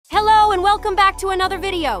Hello and welcome back to another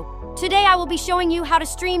video. Today I will be showing you how to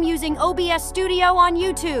stream using OBS Studio on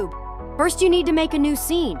YouTube. First you need to make a new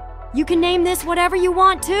scene. You can name this whatever you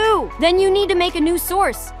want to. Then you need to make a new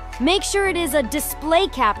source. Make sure it is a display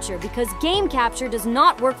capture because game capture does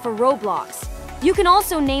not work for Roblox. You can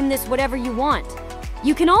also name this whatever you want.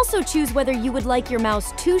 You can also choose whether you would like your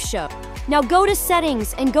mouse to show. Now go to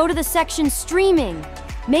settings and go to the section streaming.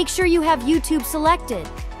 Make sure you have YouTube selected.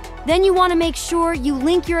 Then you want to make sure you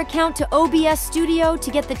link your account to OBS Studio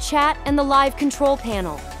to get the chat and the live control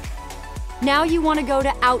panel. Now you want to go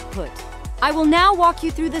to output. I will now walk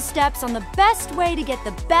you through the steps on the best way to get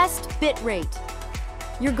the best bitrate.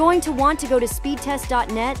 You're going to want to go to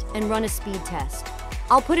speedtest.net and run a speed test.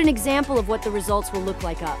 I'll put an example of what the results will look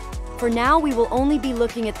like up. For now, we will only be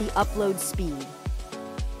looking at the upload speed.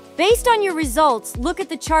 Based on your results, look at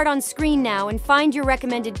the chart on screen now and find your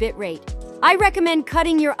recommended bitrate. I recommend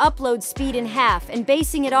cutting your upload speed in half and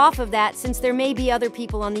basing it off of that since there may be other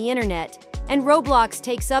people on the internet, and Roblox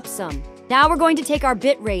takes up some. Now we're going to take our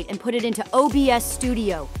bitrate and put it into OBS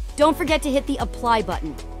Studio. Don't forget to hit the apply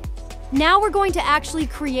button. Now we're going to actually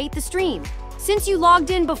create the stream. Since you logged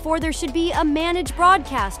in before, there should be a manage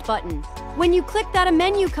broadcast button. When you click that, a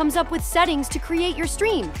menu comes up with settings to create your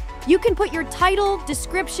stream. You can put your title,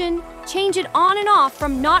 description, change it on and off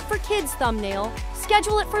from not for kids thumbnail,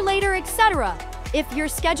 schedule it for later, etc. If you're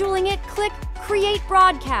scheduling it, click Create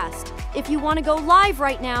Broadcast. If you want to go live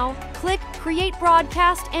right now, click Create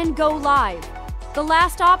Broadcast and go live. The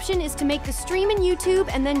last option is to make the stream in YouTube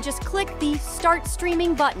and then just click the Start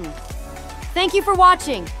Streaming button. Thank you for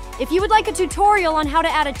watching. If you would like a tutorial on how to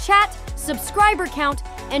add a chat, subscriber count,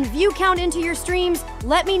 and view count into your streams,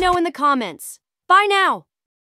 let me know in the comments. Bye now!